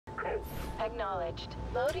Acknowledged.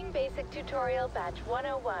 Loading basic tutorial batch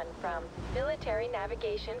 101 from Military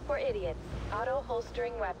Navigation for Idiots.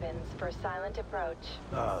 Auto-holstering weapons for silent approach.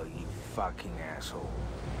 Oh, you fucking asshole.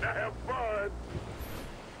 Now have fun!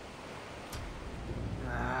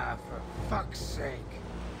 Ah, for fuck's sake.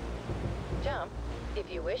 Jump,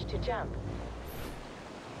 if you wish to jump.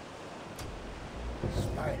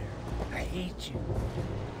 Spider, I hate you.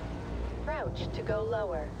 Crouch to go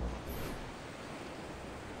lower.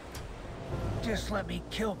 Just let me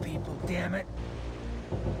kill people, damn it.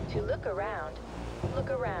 To look around,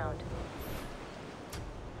 look around.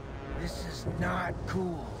 This is not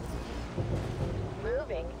cool.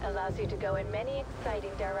 Moving allows you to go in many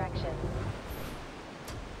exciting directions.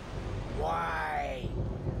 Why?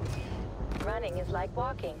 Running is like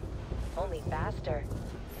walking, only faster.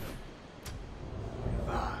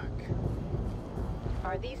 Fuck.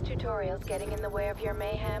 Are these tutorials getting in the way of your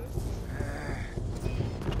mayhem?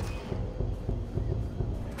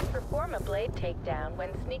 Perform a blade takedown when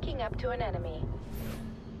sneaking up to an enemy.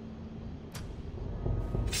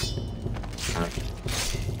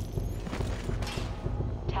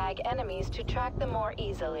 Tag enemies to track them more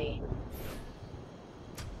easily.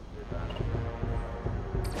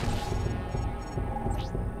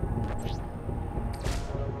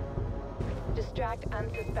 Distract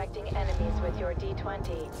unsuspecting enemies with your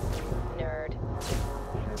D20. Nerd.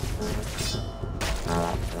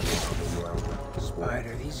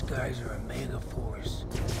 Spider, these guys are a mega force.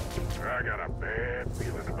 I got a bad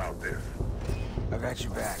feeling about this. I got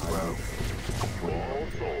your back, bro. All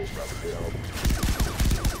soul, brother Bill.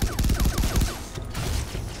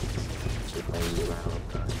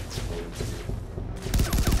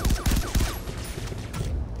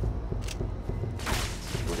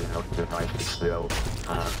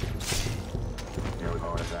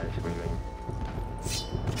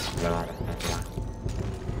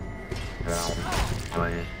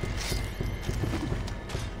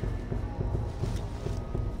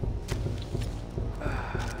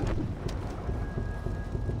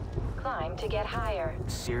 Climb to get higher.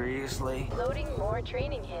 Seriously? Loading more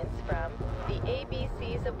training hints from the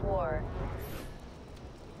ABCs of War.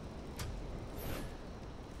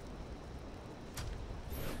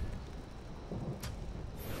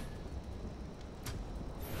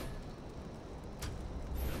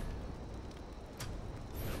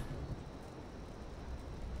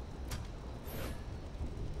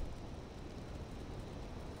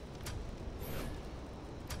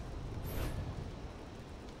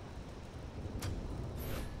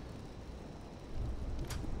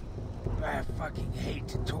 I fucking hate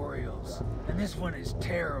tutorials. And this one is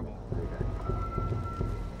terrible.